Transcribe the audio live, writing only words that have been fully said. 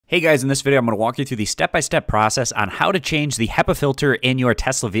Hey guys, in this video I'm going to walk you through the step-by-step process on how to change the HEPA filter in your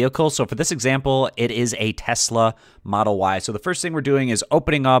Tesla vehicle. So for this example, it is a Tesla Model Y. So the first thing we're doing is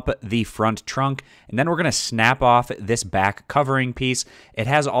opening up the front trunk, and then we're going to snap off this back covering piece. It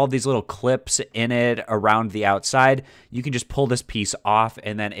has all these little clips in it around the outside. You can just pull this piece off,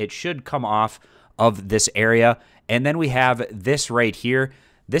 and then it should come off of this area. And then we have this right here.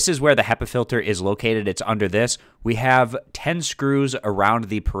 This is where the HEPA filter is located. It's under this. We have 10 screws around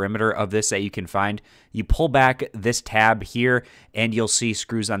the perimeter of this that you can find. You pull back this tab here and you'll see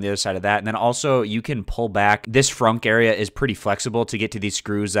screws on the other side of that. And then also you can pull back. This frunk area is pretty flexible to get to these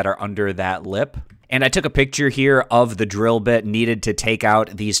screws that are under that lip. And I took a picture here of the drill bit needed to take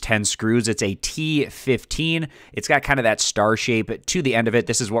out these 10 screws. It's a T15. It's got kind of that star shape to the end of it.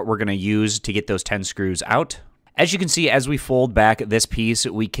 This is what we're going to use to get those 10 screws out. As you can see, as we fold back this piece,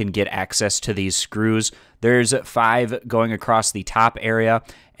 we can get access to these screws. There's 5 going across the top area,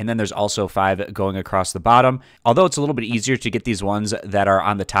 and then there's also 5 going across the bottom. Although it's a little bit easier to get these ones that are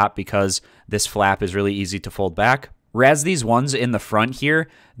on the top because this flap is really easy to fold back. Whereas these ones in the front here,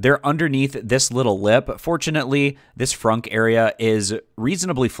 they're underneath this little lip. Fortunately, this frunk area is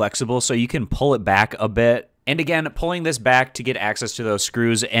reasonably flexible, so you can pull it back a bit. And again, pulling this back to get access to those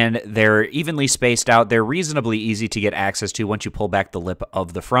screws, and they're evenly spaced out. They're reasonably easy to get access to once you pull back the lip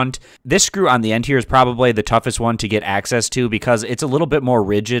of the front. This screw on the end here is probably the toughest one to get access to because it's a little bit more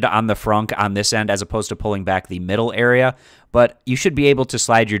rigid on the frunk on this end as opposed to pulling back the middle area. But you should be able to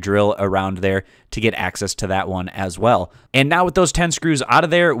slide your drill around there to get access to that one as well. And now with those 10 screws out of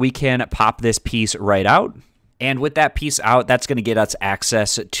there, we can pop this piece right out. And with that piece out, that's going to get us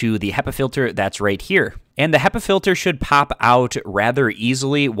access to the HEPA filter that's right here. And the HEPA filter should pop out rather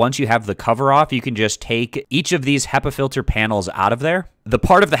easily. Once you have the cover off, you can just take each of these HEPA filter panels out of there. The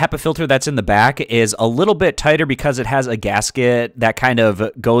part of the HEPA filter that's in the back is a little bit tighter because it has a gasket that kind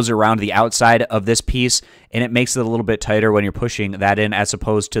of goes around the outside of this piece, and it makes it a little bit tighter when you're pushing that in as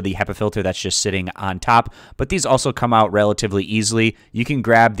opposed to the HEPA filter that's just sitting on top. But these also come out relatively easily. You can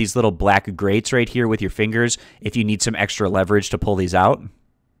grab these little black grates right here with your fingers if you need some extra leverage to pull these out.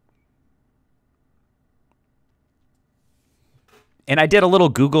 And I did a little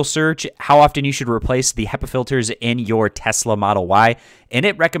Google search how often you should replace the HEPA filters in your Tesla Model Y, and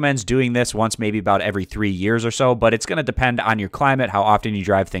it recommends doing this once maybe about every 3 years or so, but it's going to depend on your climate, how often you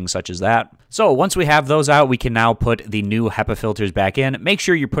drive, things such as that. So once we have those out, we can now put the new HEPA filters back in. Make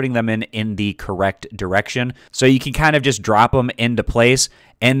sure you're putting them in the correct direction. So you can kind of just drop them into place,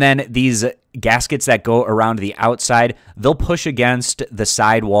 and then these gaskets that go around the outside, they'll push against the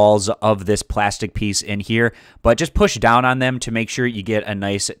side walls of this plastic piece in here, but just push down on them to make sure you get a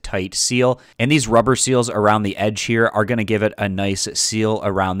nice tight seal. And these rubber seals around the edge here are going to give it a nice seal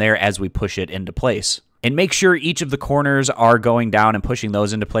around there as we push it into place. And make sure each of the corners are going down and pushing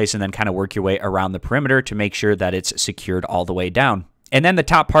those into place, and then kind of work your way around the perimeter to make sure that it's secured all the way down. And then the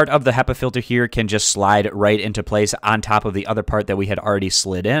top part of the HEPA filter here can just slide right into place on top of the other part that we had already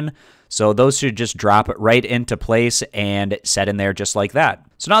slid in. So those should just drop right into place and set in there just like that.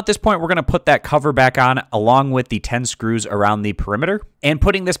 So now at this point, we're going to put that cover back on along with the 10 screws around the perimeter. And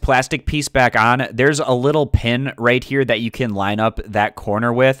putting this plastic piece back on, there's a little pin right here that you can line up that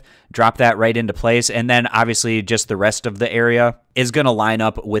corner with. Drop that right into place. And then obviously just the rest of the area is going to line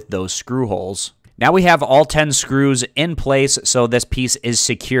up with those screw holes. Now we have all 10 screws in place, so this piece is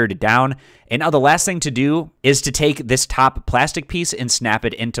secured down. And now the last thing to do is to take this top plastic piece and snap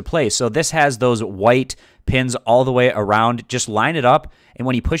it into place. So this has those white pins all the way around. Just line it up, and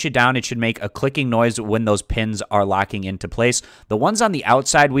when you push it down, it should make a clicking noise when those pins are locking into place. The ones on the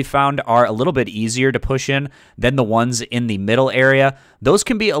outside we found are a little bit easier to push in than the ones in the middle area. Those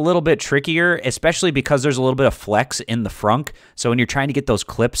can be a little bit trickier, especially because there's a little bit of flex in the frunk. So when you're trying to get those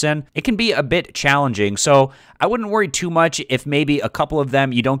clips in, it can be a bit challenging. So I wouldn't worry too much if maybe a couple of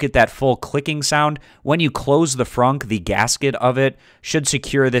them you don't get that full clicking sound. When you close the frunk, the gasket of it should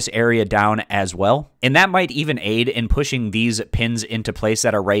secure this area down as well. And that might even aid in pushing these pins into place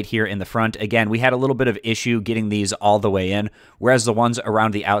that are right here in the front. Again, we had a little bit of issue getting these all the way in, whereas the ones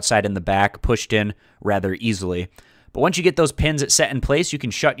around the outside and the back pushed in rather easily. But once you get those pins set in place, you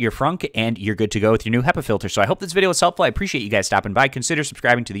can shut your frunk and you're good to go with your new HEPA filter. So I hope this video was helpful. I appreciate you guys stopping by. Consider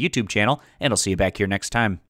subscribing to the YouTube channel, and I'll see you back here next time.